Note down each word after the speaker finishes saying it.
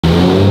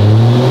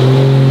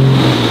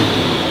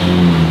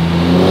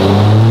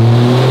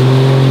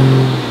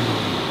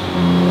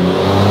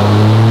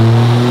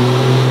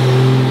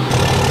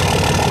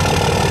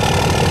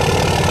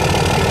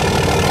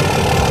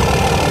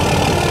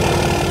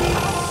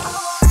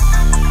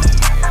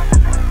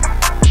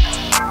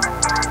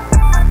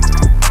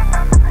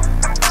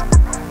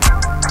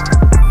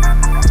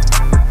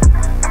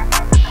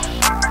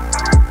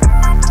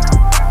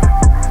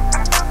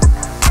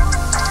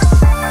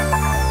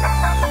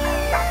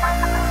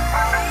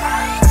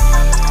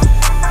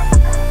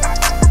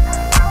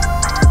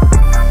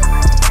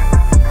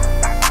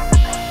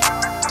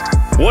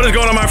What is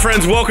going on, my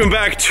friends? Welcome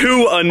back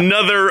to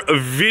another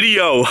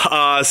video.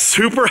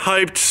 Super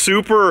hyped,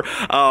 super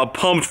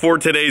pumped for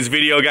today's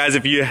video, guys.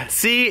 If you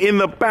see in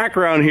the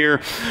background here,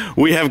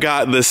 we have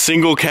got the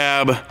single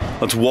cab.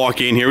 Let's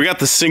walk in here. We got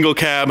the single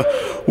cab.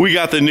 We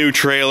got the new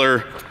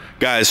trailer.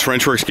 Guys,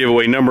 Frenchworks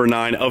giveaway number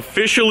 9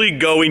 officially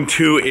going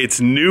to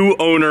its new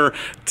owner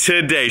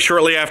today.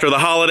 Shortly after the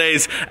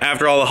holidays,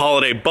 after all the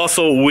holiday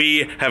bustle,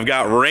 we have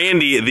got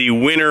Randy, the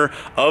winner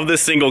of the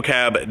single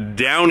cab,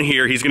 down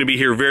here. He's gonna be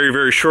here very,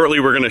 very shortly.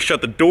 We're gonna shut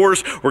the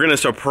doors. We're gonna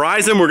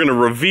surprise him. We're gonna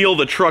reveal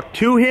the truck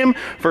to him.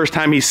 First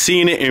time he's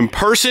seeing it in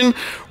person.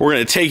 We're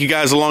gonna take you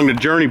guys along the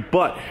journey,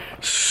 but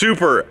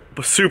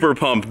super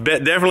pumped.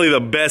 Definitely the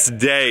best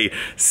day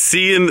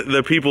seeing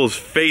the people's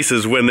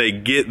faces when they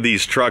get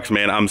these trucks,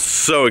 man. I'm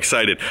so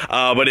excited.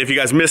 But if you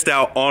guys missed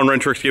out on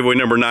Frenchworks giveaway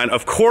number 9,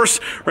 of course,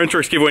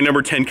 Frenchworks giveaway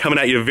number 10 coming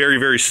at you very,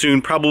 very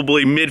soon,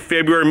 probably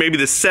mid-February, maybe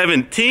the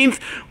 17th.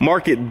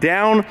 Mark it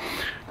down.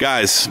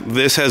 Guys,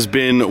 this has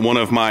been one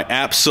of my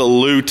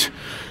absolute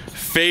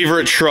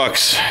favorite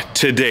trucks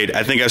to date.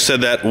 I think I've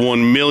said that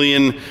 1.5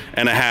 million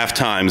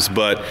times,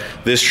 but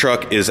this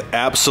truck is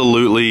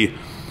absolutely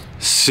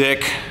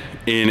sick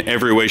in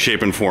every way,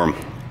 shape, and form.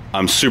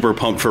 I'm super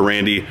pumped for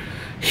Randy.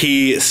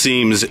 He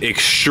seems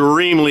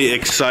extremely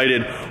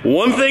excited.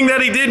 One thing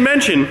that he did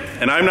mention,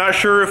 and I'm not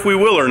sure if we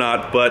will or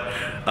not, but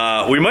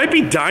we might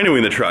be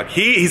dynoing the truck.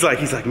 He's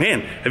like,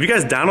 man, have you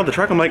guys dynoed the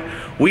truck? I'm like,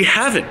 we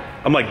haven't.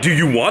 I'm like, do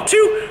you want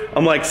to?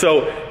 I'm like,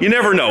 so you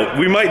never know.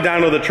 We might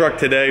dyno the truck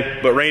today,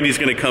 but Randy's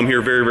gonna come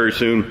here very, very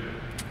soon.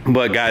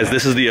 But guys,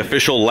 this is the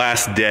official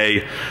last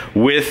day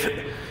with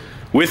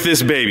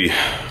this baby.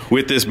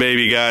 With this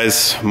baby,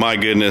 guys, my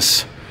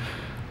goodness,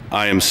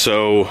 I am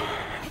so,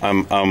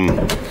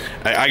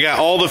 I got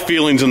all the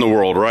feelings in the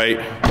world,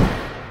 right?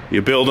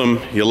 You build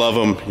them, you love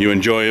them, you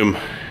enjoy them,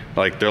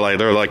 like they're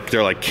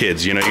like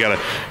kids, you know. You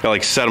gotta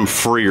like set them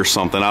free or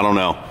something. I don't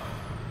know.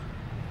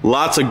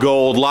 Lots of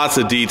gold, lots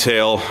of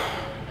detail.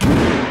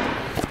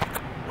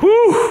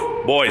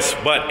 Whew, boys.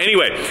 But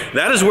anyway,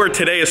 that is where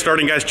today is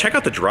starting, guys. Check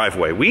out the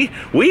driveway.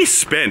 We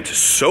spent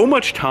so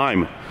much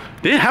time.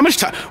 How much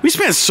time? We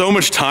spent so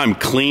much time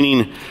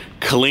cleaning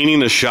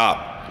the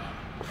shop.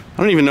 I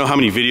don't even know how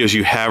many videos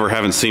you have or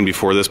haven't seen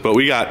before this, but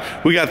we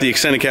got the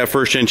extended cab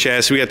first gen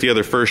chassis. We got the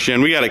other first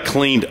gen. We got it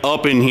cleaned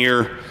up in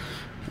here,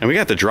 and we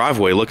got the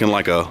driveway looking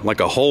like a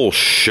whole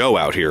show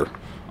out here,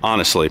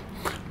 honestly.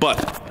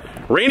 But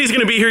Randy's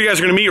gonna be here. You guys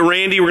are gonna meet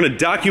Randy. We're gonna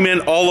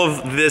document all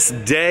of this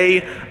day,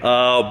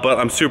 but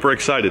I'm super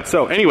excited.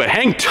 So anyway,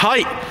 hang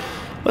tight.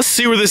 Let's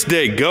see where this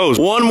day goes.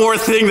 One more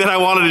thing that I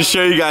wanted to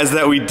show you guys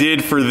that we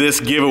did for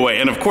this giveaway.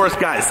 And of course,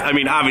 guys, I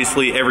mean,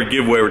 obviously every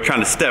giveaway, we're trying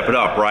to step it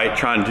up, right?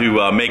 Trying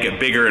to make it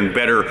bigger and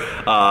better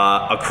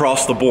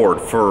across the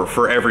board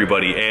for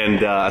everybody,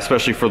 and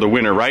especially for the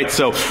winner, right?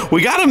 So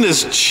we got him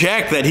this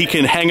check that he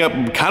can hang up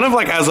kind of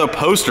like as a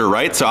poster,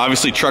 right? So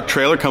obviously truck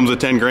trailer comes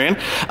with 10 grand.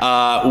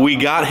 We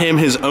got him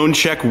his own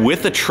check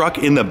with the truck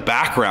in the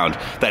background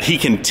that he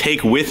can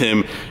take with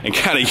him and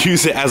kind of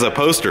use it as a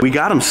poster. We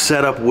got him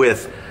set up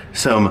with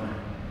some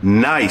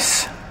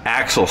nice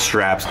axle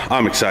straps.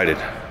 I'm excited.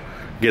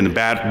 Getting the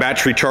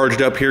battery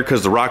charged up here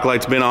because the rock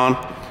light's been on.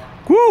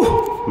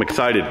 Woo! I'm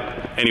excited.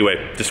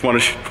 Anyway, just wanted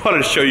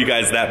to show you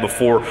guys that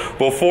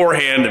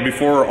beforehand,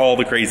 before all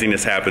the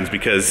craziness happens,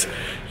 because,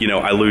 you know,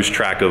 I lose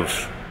track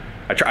of,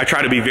 I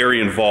try to be very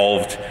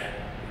involved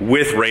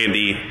with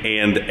Randy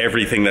and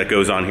everything that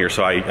goes on here,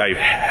 so I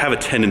have a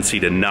tendency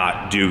to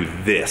not do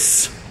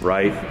this,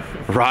 right?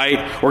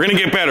 Right? We're gonna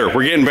get better.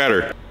 We're getting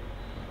better.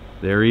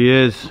 There he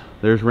is.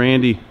 There's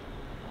Randy.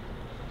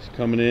 He's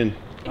coming in.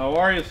 How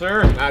are you,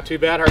 sir? Not too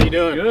bad. How are you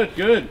doing? Good,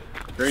 good.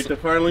 Great to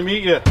finally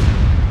meet you.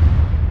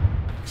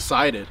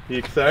 Excited. You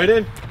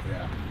excited?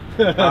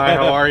 Yeah. Hi,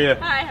 how are you?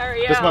 Hi, how are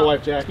you? This is my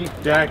wife, Jackie.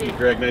 Jackie,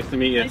 Greg, nice to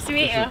meet you. Nice to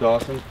meet you. This is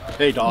Dawson.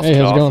 Hey, Dawson. Hey,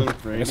 how's it going?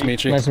 Randy. Nice to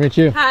meet you. Nice to meet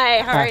you. Hi,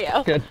 how are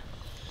you? Good.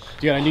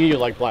 Dude, I knew you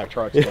like black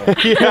trucks, though.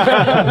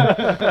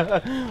 Yeah.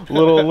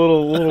 little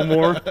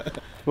more. A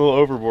little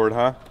overboard,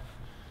 huh?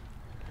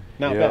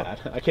 Not bad.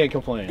 I can't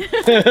complain.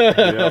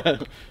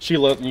 Yep. She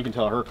loves, you can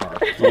tell her car.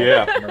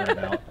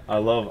 Yeah. I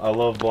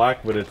love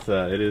black, but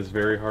it is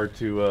very hard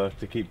to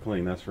keep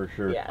clean. That's for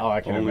sure. Yeah. Oh,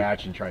 I can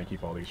imagine trying to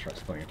keep all these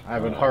trucks clean. I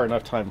have a hard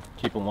enough time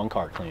keeping one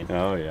car clean.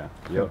 Oh yeah.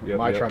 Yep.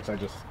 My trucks I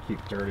just keep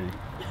dirty.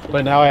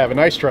 But now I have a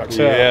nice truck.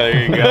 So. Yeah,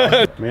 there you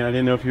go. Man, I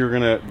didn't know if you were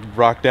gonna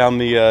rock down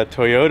the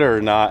Toyota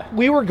or not.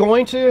 We were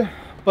going to.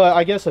 But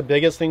I guess the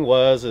biggest thing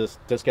is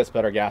this gets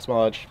better gas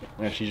mileage,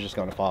 and she's just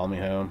going to follow me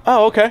home.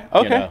 Oh, okay,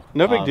 okay, you know,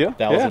 no big deal.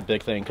 That was a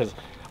big thing, because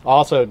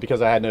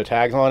I had no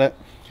tags on it.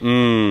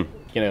 You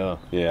know,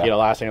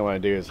 last thing I want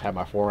to do is have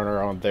my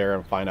 4Runner on there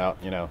and find out,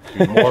 you know,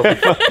 do more. Be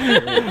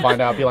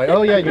like,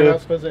 oh yeah, you're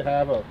not supposed to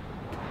have a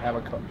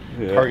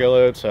cargo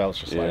load. So I was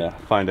just like,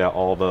 find out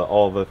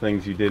all the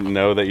things you didn't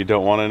know that you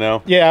don't want to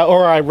know. Yeah,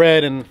 or I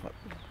read and,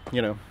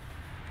 you know.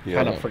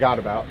 Kind of forgot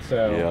about,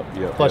 so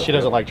plus she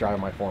doesn't like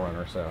driving my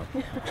 4Runner, so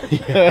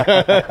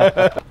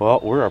well,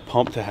 we're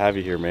pumped to have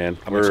you here, man.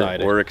 I'm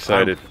excited. We're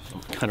excited.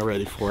 I'm kind of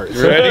ready for it.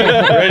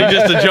 Ready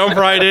just to jump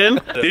right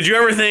in? Did you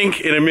ever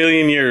think in a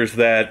million years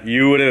that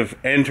you would have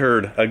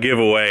entered a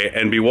giveaway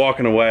and be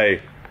walking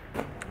away?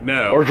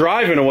 No. Or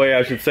driving away,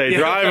 I should say.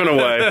 Driving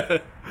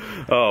away.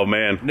 Oh,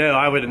 man. No,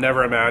 I would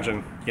never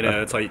imagine. You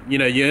know, it's like, you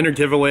know, you enter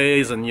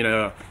giveaways and, you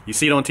know, you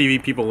see it on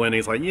TV, people winning.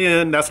 It's like,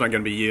 yeah, that's not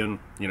going to be you. And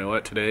you know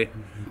what? Today,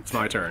 it's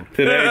my turn.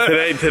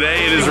 Today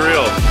it is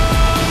real.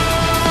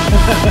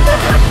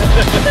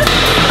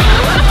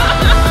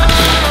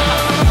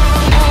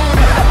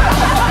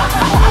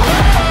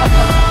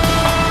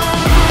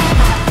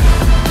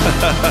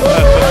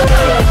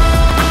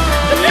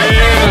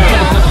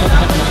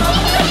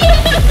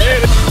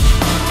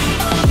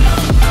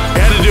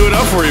 Had to do it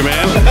up for you,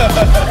 man.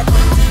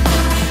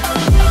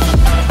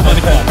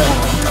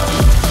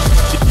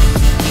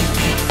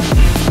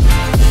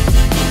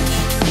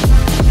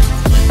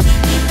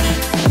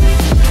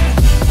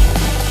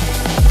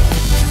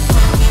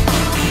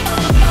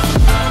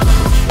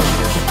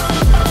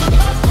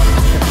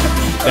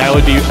 That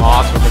would be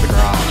awesome for the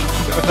garage.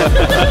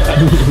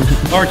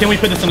 Or can we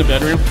put this in the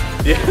bedroom?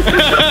 Yeah.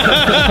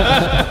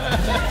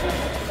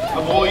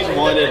 I've always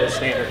wanted a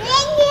standard.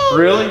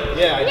 Really?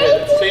 Yeah, I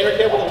did. It's a standard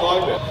cab with a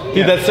log bed.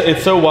 Dude,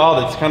 it's so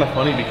wild. It's kind of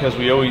funny because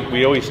we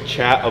always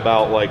chat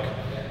about, like,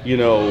 you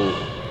know,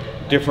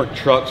 different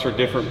trucks or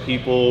different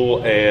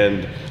people,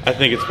 and I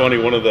think it's funny.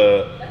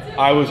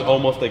 I was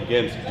almost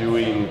against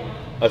doing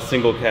a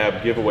single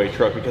cab giveaway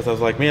truck because I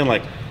was like, man,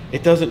 like,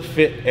 it doesn't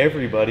fit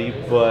everybody,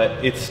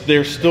 but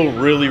they're still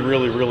really,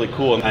 really, really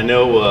cool. And I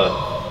know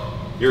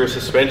you're a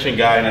suspension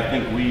guy, and I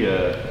think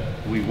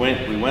we went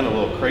a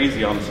little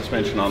crazy on the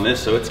suspension on this.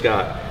 So it's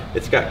got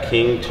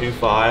King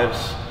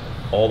 2.5s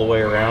all the way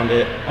around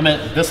it. I mean,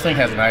 this thing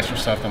has nicer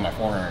stuff than my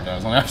 4Runner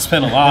does. I mean, I've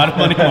spent a lot of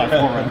money on my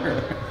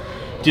 4Runner.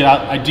 Dude,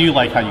 I do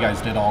like how you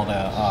guys did all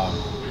the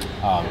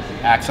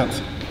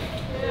accents.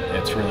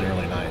 It's really,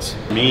 really nice.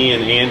 Me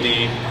and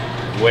Andy,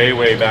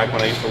 way back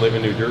when I used to live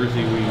in New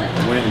Jersey, we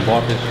went and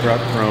bought this truck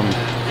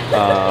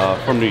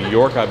from New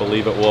York, I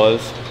believe it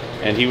was,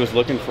 and he was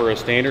looking for a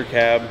standard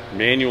cab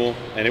manual,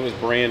 and it was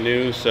brand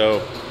new.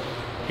 So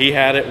he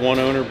had it, one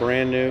owner,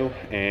 brand new,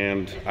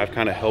 and I've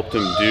kind of helped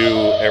him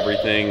do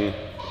everything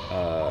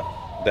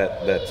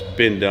that's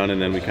been done,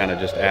 and then we kind of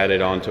just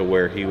added on to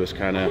where he was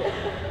kind of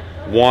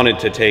wanted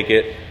to take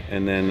it,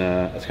 and then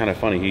it's kind of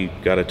funny, he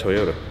got a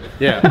Toyota.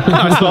 Yeah,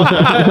 I saw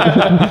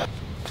that.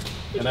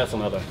 And that's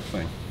another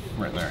thing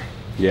right there.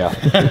 Yeah.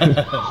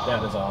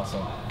 That is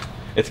awesome.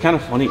 It's kind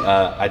of funny.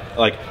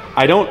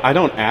 I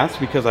don't ask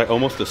because I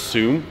almost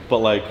assume, but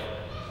like,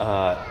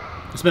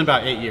 it's been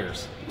about 8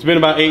 years. It's been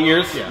about 8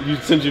 years,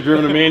 yeah. Since you've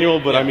driven a manual.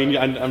 But I mean,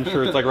 I'm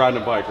sure it's like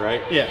riding a bike,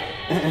 right? Yeah.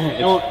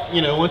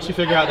 You know, once you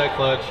figure out that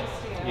clutch,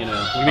 you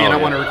know, we may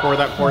not want to record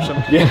that portion.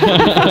 Yeah.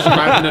 Just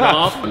driving it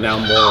off. Now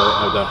more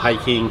of the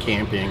hiking,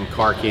 camping,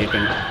 car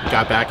camping.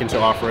 Got back into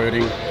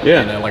off-roading.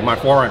 Yeah. You know, like my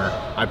 4Runner.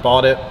 I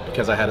bought it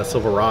because I had a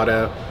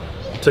Silverado.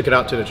 Took it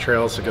out to the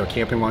trails to go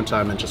camping one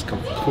time and just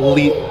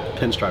complete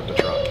pinstripe the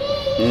truck.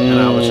 And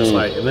I was just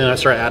like, and then I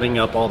started adding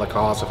up all the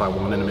costs if I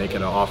wanted to make it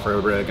an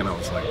off-road rig, and I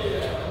was like,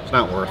 it's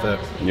not worth it.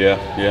 Yeah.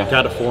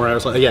 Got a 4Runner. I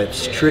was like, yeah,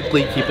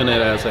 strictly keeping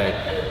it as a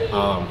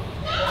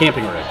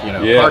camping rig, you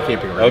know, car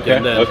camping rig. Okay.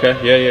 And then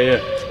Yeah.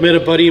 met a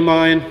buddy of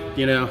mine,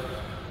 you know,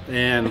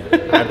 and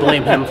I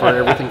blame him for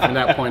everything from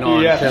that point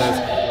on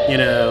because, you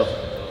know,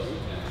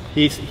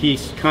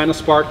 he's kind of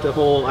sparked the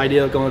whole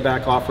idea of going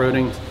back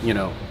off-roading, you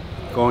know,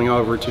 going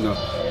over to the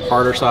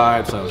harder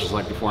side. So it's just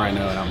like before I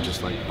know it, I'm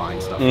just like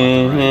buying stuff.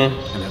 And then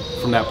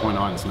from that point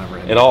on, it's never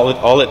ended. And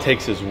all it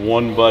takes is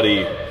one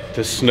buddy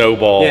to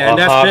snowball. Yeah, and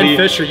that's hobby. Ben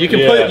Fisher. You can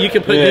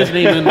put his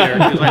name in there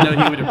because I know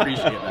he would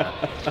appreciate that.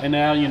 And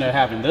now, you know,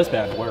 having this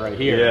bad boy right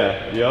here.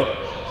 Yeah. Yep.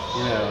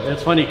 You know,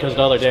 it's funny because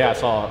the other day I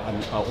saw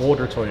an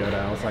older Toyota.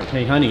 I was like,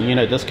 hey, honey, you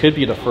know, this could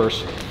be the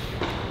first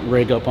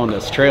rig up on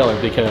this trailer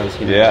because,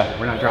 you know,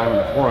 we're not driving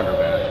the 4Runner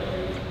bed.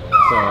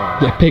 So,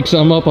 yeah, pick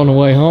some up on the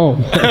way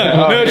home.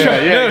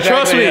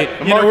 Trust me.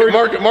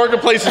 Yeah.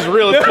 Marketplace is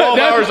real. It's 12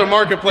 hours of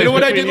marketplace. You know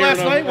what I did last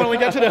night when we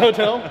got to the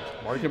hotel?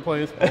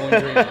 Marketplace, Bowling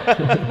Green.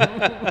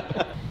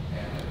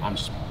 I'm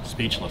just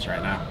speechless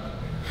right now.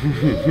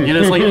 You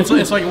know,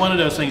 it's like one of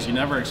those things you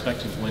never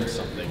expect to win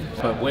something,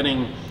 but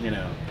winning, you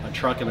know, a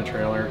truck and a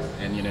trailer,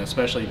 and you know,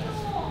 especially,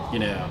 you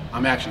know,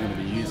 I'm actually going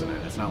to be using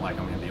it. It's not like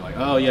I'm going to be like,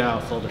 oh yeah,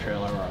 I'll sell the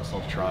trailer or I'll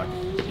sell the truck.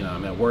 You know,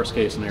 I'm at worst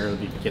case scenario,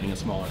 be getting a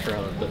smaller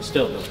trailer, but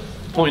still, the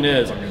point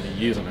is, I'm going to be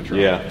using a truck.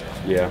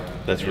 Yeah,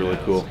 that's really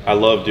cool. I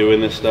love doing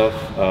this stuff.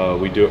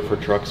 We do it for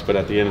trucks, but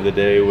at the end of the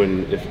day,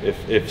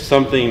 if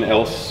something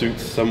else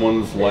suits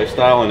someone's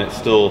lifestyle and it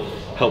still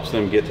helps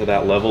them get to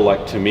that level,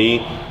 like to me,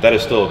 that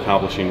is still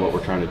accomplishing what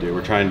we're trying to do.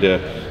 We're trying to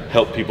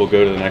help people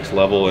go to the next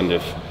level, and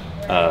if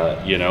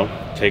you know,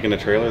 taking a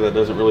trailer that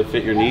doesn't really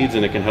fit your needs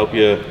and it can help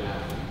you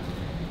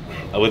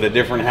with a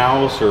different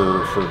house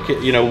or for,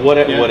 you know,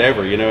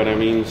 whatever, you know what I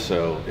mean?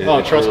 So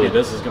trust me,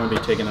 this is going to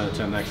be taking it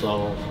to the next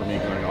level for me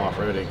going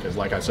off-roading, because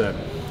like I said,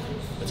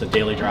 it's a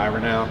daily driver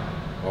now,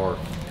 or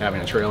having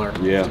a trailer to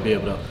be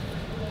able to,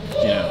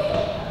 you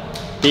know,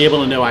 be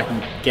able to know I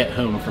can get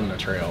home from the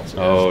trails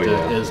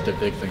is the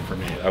big thing for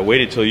me. I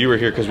waited till you were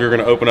here because we were going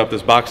to open up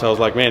this box. I was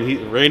like,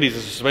 man, Randy's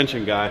a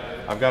suspension guy.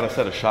 I've got a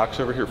set of shocks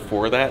over here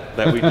for that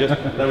we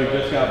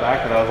just got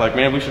back, and I was like,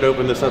 man, we should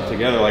open this up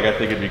together. Like, I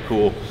think it'd be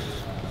cool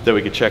that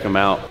we could check them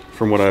out.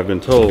 From what I've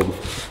been told,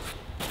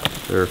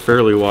 they're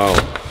fairly wild.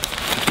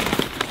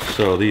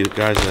 So these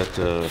guys at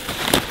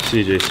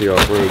CJC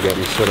Off-Road got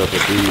me set up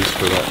with these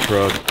for that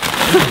truck.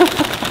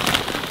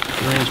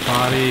 Range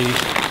body.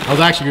 I was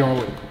actually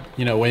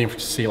going, waiting to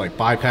see like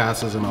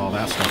bypasses and all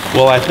that stuff.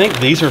 Well, I think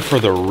these are for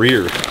the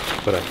rear,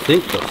 but I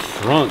think the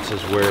fronts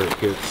is where it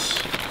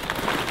gets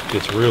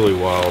really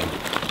wild.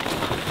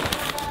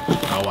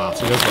 Oh wow!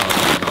 So this is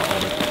about all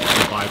the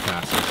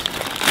bypasses.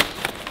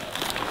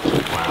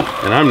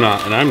 Wow. And I'm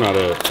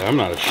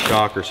not a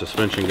shock or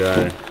suspension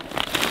guy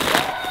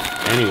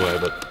anyway,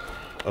 but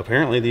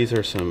apparently these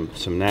are some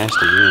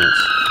nasty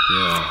units.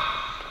 Yeah.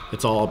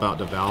 It's all about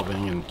the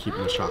valving and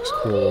keeping the shocks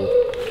cool.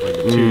 Like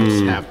the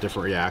tubes have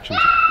different reactions.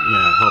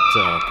 Help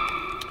to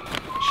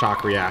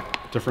shock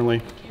react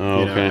differently.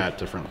 Oh, okay. At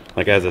different.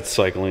 Like as it's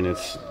cycling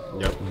its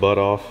butt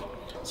off.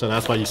 So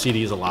that's why you see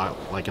these a lot,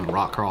 like in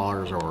rock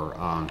crawlers or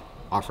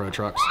off-road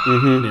trucks.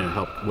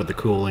 Help with the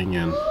cooling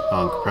and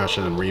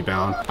compression and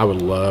rebound. I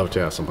would love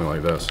to have something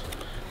like this.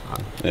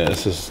 Yeah,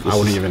 I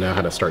wouldn't even know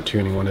how to start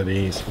tuning one of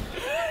these.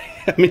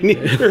 I mean,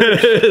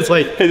 it's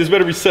like, hey, this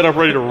better be set up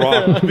ready to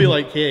rock. I'd be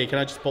like, hey, can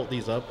I just bolt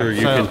these up?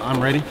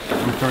 I'm ready.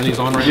 I'm throwing these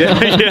on right now.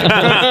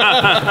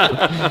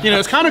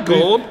 It's kind of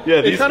gold. Yeah,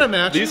 it kind of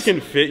matches. These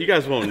can fit. You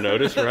guys won't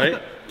notice,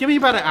 right? Give me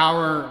about an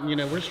hour.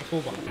 Where's your full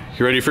body?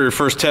 You ready for your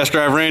first test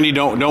drive, Randy?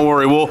 Don't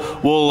worry.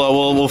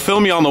 We'll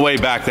film you on the way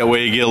back. That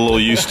way you get a little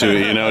used to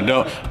it.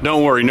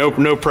 Don't worry.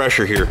 No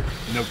pressure here.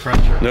 No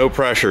pressure. No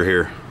pressure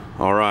here.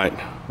 All right,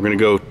 we're gonna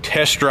go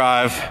test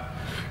drive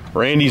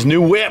Randy's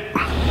new whip.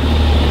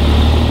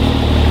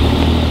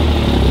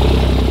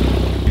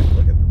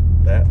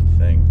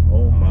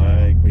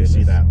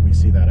 We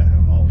see that at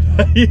home all the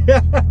time.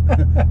 Yeah.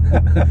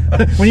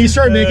 When you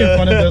start making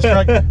fun of this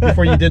truck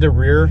before you did the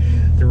rear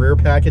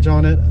package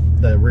on it,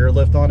 the rear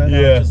lift on it,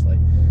 I was just like,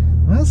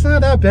 well, that's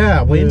not that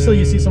bad. Wait until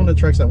you see some of the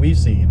trucks that we've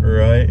seen.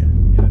 Right.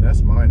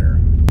 That's minor.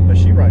 But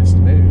she rides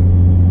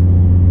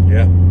smooth.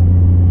 Yeah.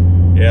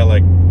 Yeah,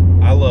 like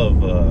I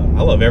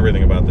love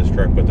everything about this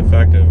truck, but the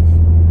fact of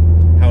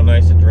how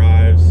nice it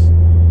drives,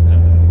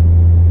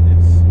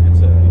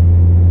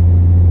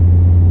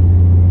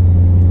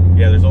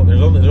 yeah, there's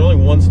only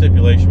one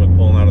stipulation with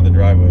pulling out of the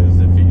driveway is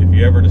if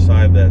you ever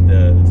decide that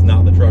it's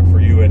not the truck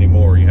for you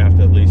anymore, you have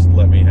to at least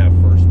let me have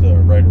first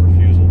right of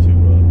refusal to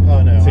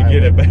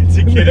get it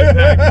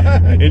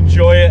back.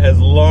 Enjoy it as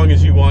long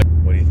as you want.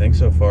 What do you think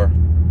so far?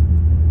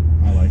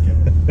 I like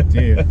it,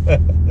 dude.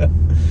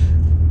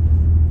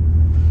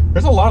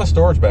 There's a lot of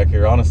storage back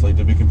here, honestly.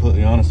 To be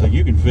completely honest, like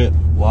you can fit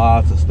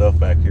lots of stuff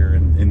back here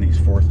in these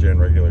 4th gen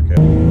regular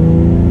cabs.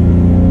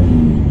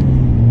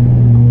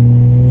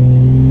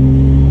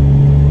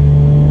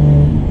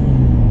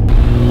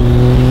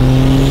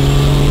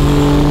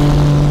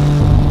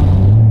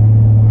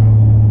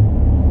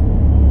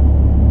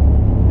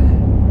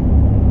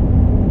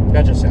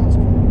 That just sounds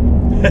cool.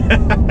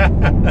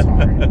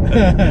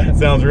 Sorry.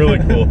 Sounds really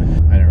cool.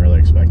 I didn't really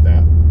expect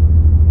that.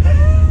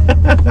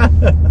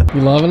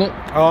 You loving it?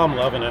 Oh, I'm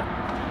loving it.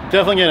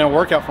 Definitely getting a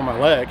workout for my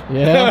leg.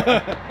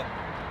 Yeah.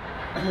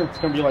 It's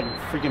gonna be like a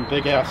freaking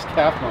big ass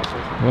calf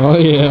muscle. Oh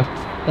yeah.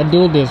 That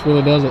dual disc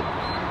really does it.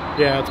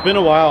 Yeah, it's been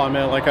a while. I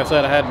mean, like I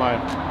said, I had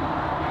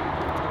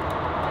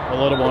a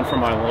little one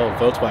from my little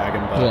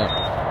Volkswagen, but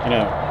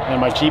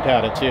and my Jeep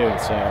had it too.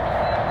 So,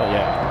 but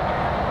yeah.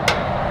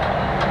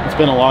 It's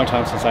been a long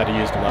time since I had to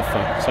use the left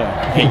foot, so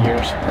 8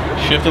 years.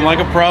 Shifting like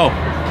a pro.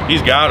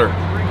 He's got her.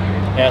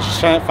 Yeah, it's just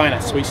trying to find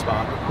that sweet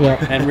spot. Yeah.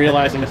 And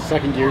realizing the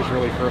second gear is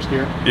really first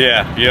gear.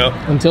 Yeah, yep.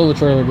 Until the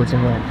trailer gets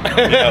involved.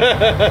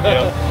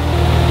 Yep.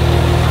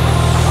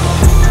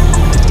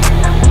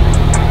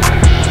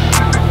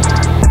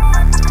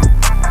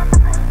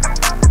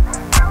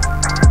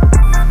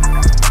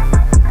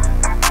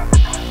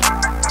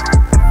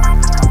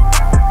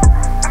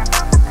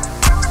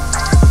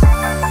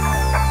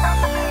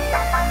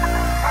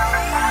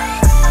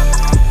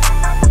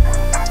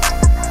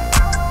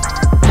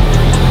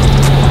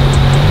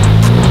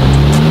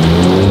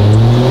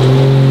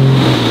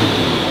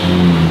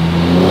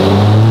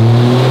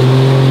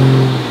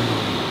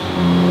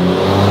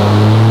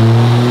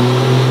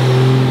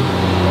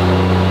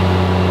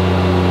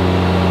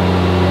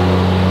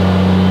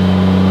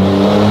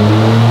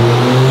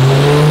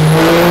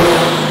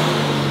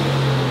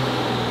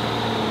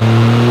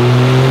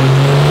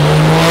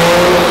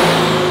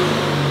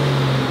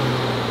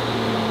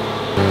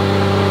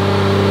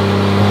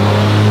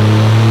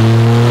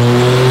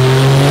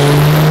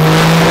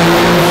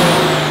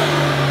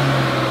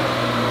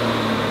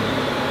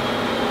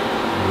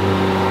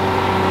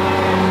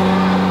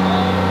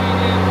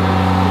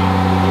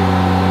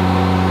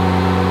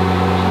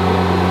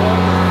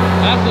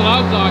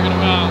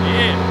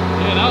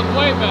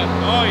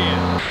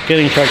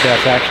 getting a truck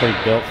that's actually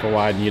built for what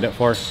I need it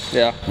for.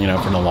 Yeah. You know,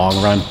 for the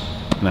long run.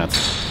 And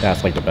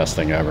that's like the best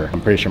thing ever. I'm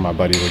pretty sure my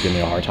buddies would give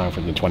me a hard time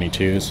for the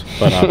 22s,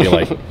 but I'll be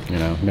like, you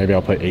know, maybe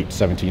I'll put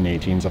 17,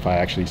 18s if I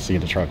actually see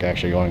the truck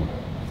actually going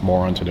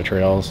more onto the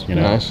trails, you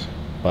know. Nice.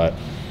 But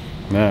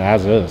no,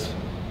 as is.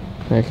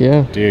 Heck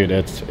yeah. Dude,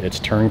 it's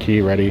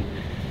turnkey ready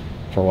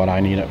for what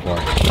I need it for.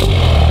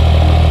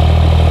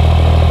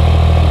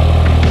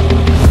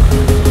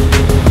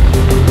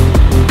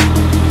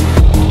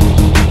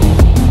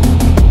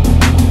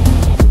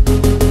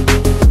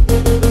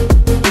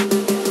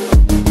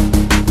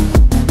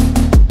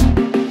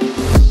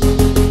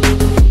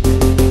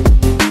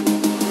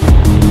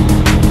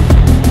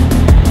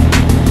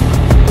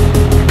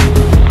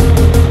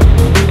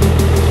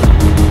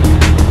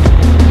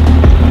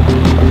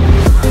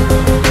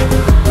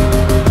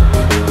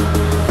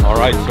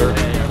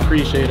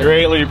 Appreciate it.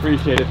 Greatly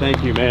appreciate it.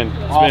 Thank you, man.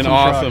 It's Awesome been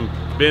awesome.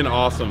 Been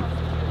awesome.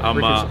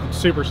 I'm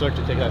super stoked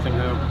to take that thing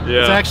home.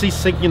 Yeah. It's actually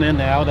sinking in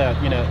now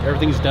that, you know,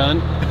 everything's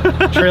done.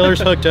 Trailer's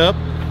hooked up.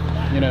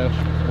 You know,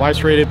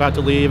 wife's ready, about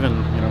to leave, and,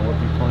 you know, we'll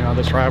be pulling out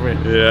this driveway.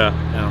 Yeah.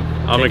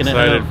 I'm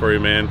excited for you,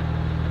 man.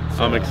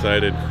 So, I'm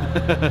excited.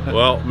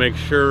 Well, make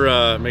sure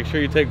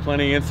you take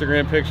plenty of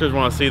Instagram pictures.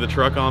 Want to see the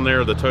truck on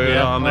there, the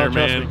Toyota on there,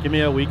 trust man. me. Give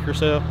me a week or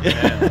so. Get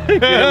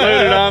it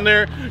loaded on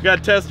there. Got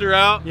to test her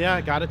out.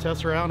 Yeah, got to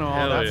test her out and all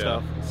Hell that yeah.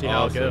 stuff. See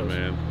awesome, how it goes,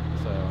 man.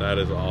 So That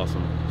is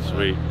awesome.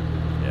 Sweet.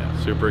 yeah.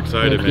 Super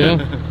excited, Heck man.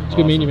 yeah. It's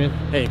good meeting you, man.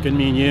 Hey, good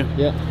meeting you.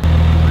 Yeah.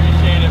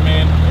 Appreciate it,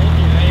 man.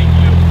 Thank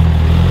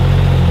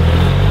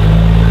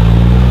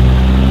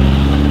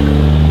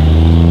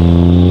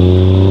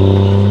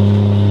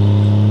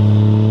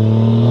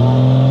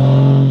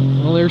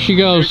you. Well, there she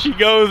goes. There she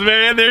goes,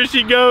 man. There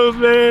she goes,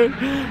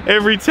 man.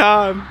 Every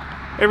time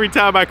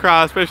I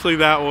cry, especially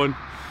that one.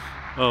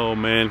 Oh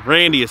man,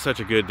 Randy is such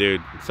a good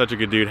dude. Such a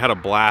good dude. Had a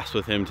blast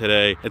with him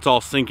today. It's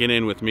all sinking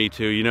in with me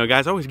too. You know,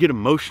 guys, I always get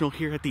emotional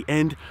here at the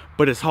end,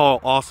 but it's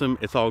all awesome.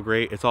 It's all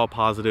great. It's all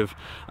positive.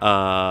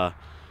 I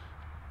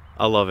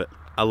love it.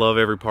 I love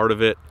every part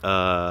of it.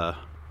 I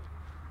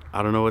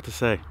don't know what to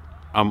say.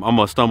 I'm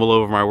gonna stumble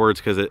over my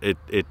words because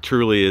it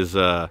truly is.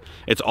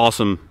 It's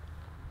awesome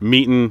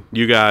meeting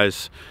you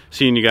guys,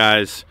 seeing you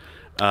guys.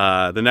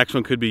 The next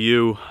one could be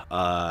you.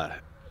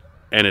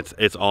 And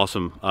it's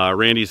awesome.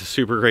 Randy's a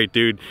super great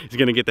dude. He's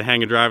gonna get the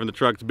hang of driving the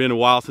truck. It's been a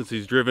while since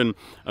he's driven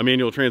a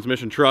manual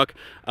transmission truck,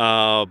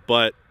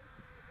 but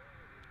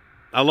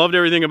I loved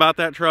everything about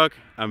that truck.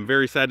 I'm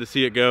very sad to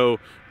see it go,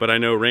 but I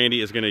know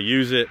Randy is gonna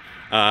use it.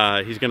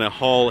 He's gonna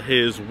haul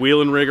his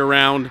wheel and rig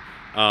around,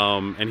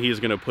 and he is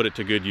gonna put it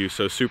to good use.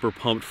 So super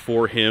pumped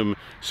for him,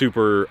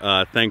 super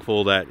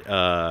thankful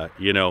that,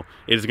 you know,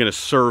 it is gonna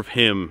serve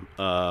him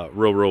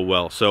real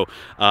well. So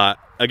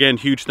again,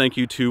 huge thank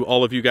you to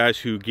all of you guys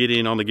who get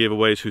in on the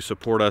giveaways, who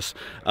support us.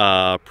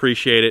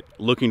 Appreciate it.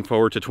 Looking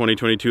forward to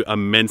 2022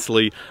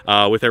 immensely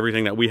with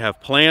everything that we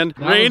have planned.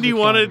 Randy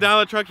wanted to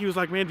dyno the truck. He was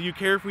like, man, do you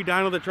care if we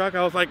dyno the truck?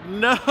 I was like,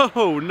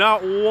 no,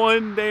 not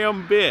one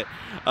damn bit.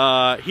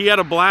 He had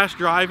a blast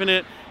driving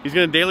it. He's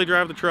gonna daily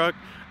drive the truck,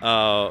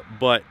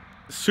 but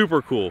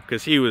super cool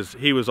because he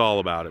was all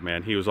about it,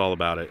 man. He was all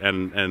about it,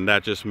 and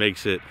that just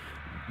makes it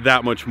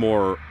that much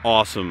more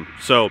awesome.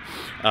 So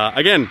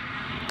again,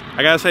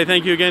 I gotta say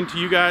thank you again to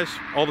you guys,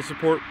 all the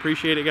support.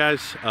 Appreciate it,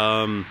 guys,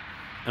 and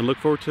look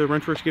forward to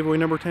Wrenchworks giveaway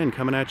number 10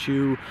 coming at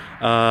you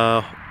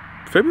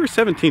February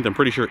 17th. I'm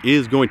pretty sure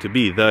is going to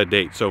be the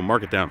date, so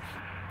mark it down.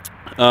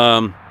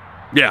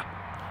 Yeah,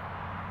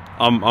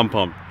 I'm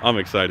pumped. I'm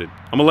excited.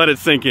 I'm gonna let it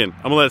sink in.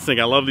 I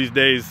love these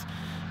days.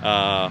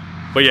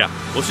 But yeah,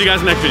 we'll see you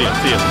guys in the next video.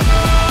 See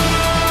ya.